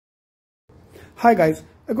Hi guys,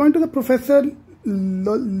 according to the Professor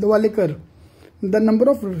Lawalekar, the number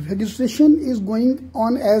of registration is going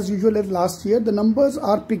on as usual as last year. The numbers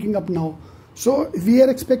are picking up now. So we are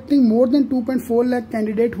expecting more than 2.4 lakh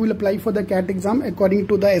candidates who will apply for the CAT exam according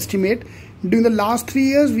to the estimate. During the last 3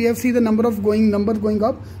 years, we have seen the numbers going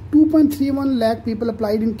up. 2.31 lakh people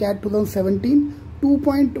applied in CAT 2017.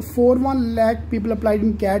 2.41 lakh people applied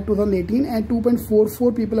in CAT 2018 and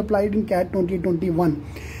 2.44 people applied in CAT 2021.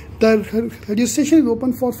 The registration is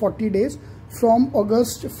open for 40 days from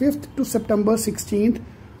August 5th to September 16th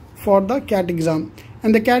for the CAT exam.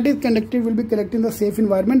 And the CAT will be conducted in the safe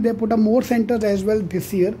environment. They put up more centers as well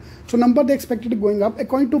this year. So number they expected going up.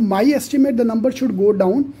 According to my estimate, the number should go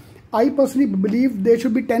down. I personally believe there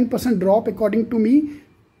should be 10% drop. According to me,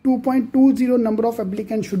 2.20 number of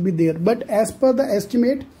applicants should be there. But as per the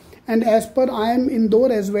estimate and as per IIM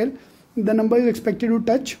Indore as well, the number is expected to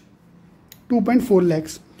touch 2.4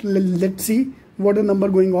 lakhs. Let's see what the number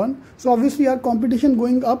going on. So obviously our competition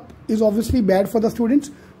going up is obviously bad for the students,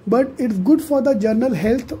 but it's good for the general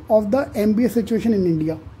health of the MBA situation in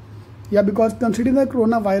India. Yeah, because considering the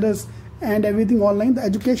coronavirus and everything online, the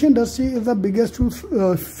education industry is the biggest to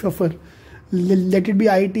suffer. Let it be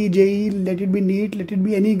IT, JEE, let it be NEET, let it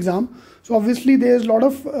be any exam. So obviously there is a lot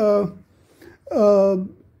of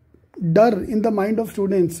dar in the mind of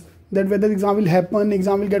students that whether exam will happen,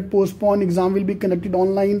 exam will get postponed, exam will be conducted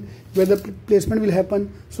online, whether placement will happen.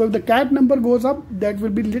 So if the CAT number goes up, that will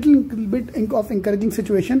be little bit of encouraging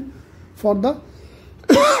situation for the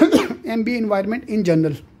MBA environment in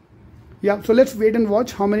general. Yeah, so let's wait and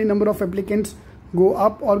watch how many number of applicants go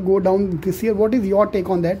up or go down this year. What is your take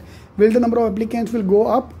on that? Will the number of applicants will go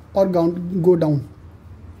up or go down?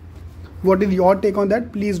 What is your take on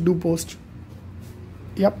that? Please do post.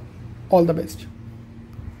 Yep, all the best.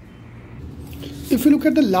 If you look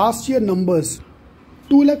at the last year numbers,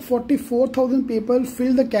 2,44,000 people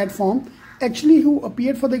filled the CAT form. Actually, who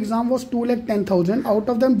appeared for the exam was 2,10,000. Out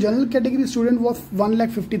of them, general category student was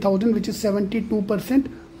 1,50,000, which is 72%.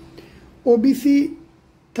 OBC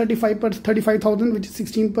 35,000, which is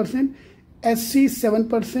 16%. SC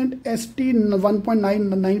 7%, ST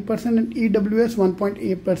 1.99%, and EWS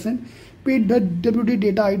 1.8%. PWD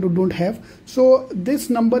data I don't have. So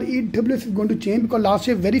this number EWS is going to change because last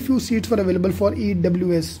year very few seats were available for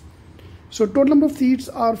EWS. So total number of seats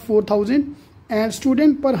are 4,000 and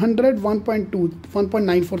student per 100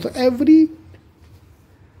 1.94. So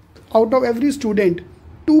out of every student,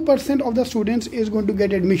 2% of the students is going to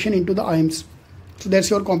get admission into the IIMs. So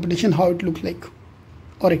that's your competition, how it looks like.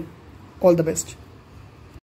 Alright, all the best.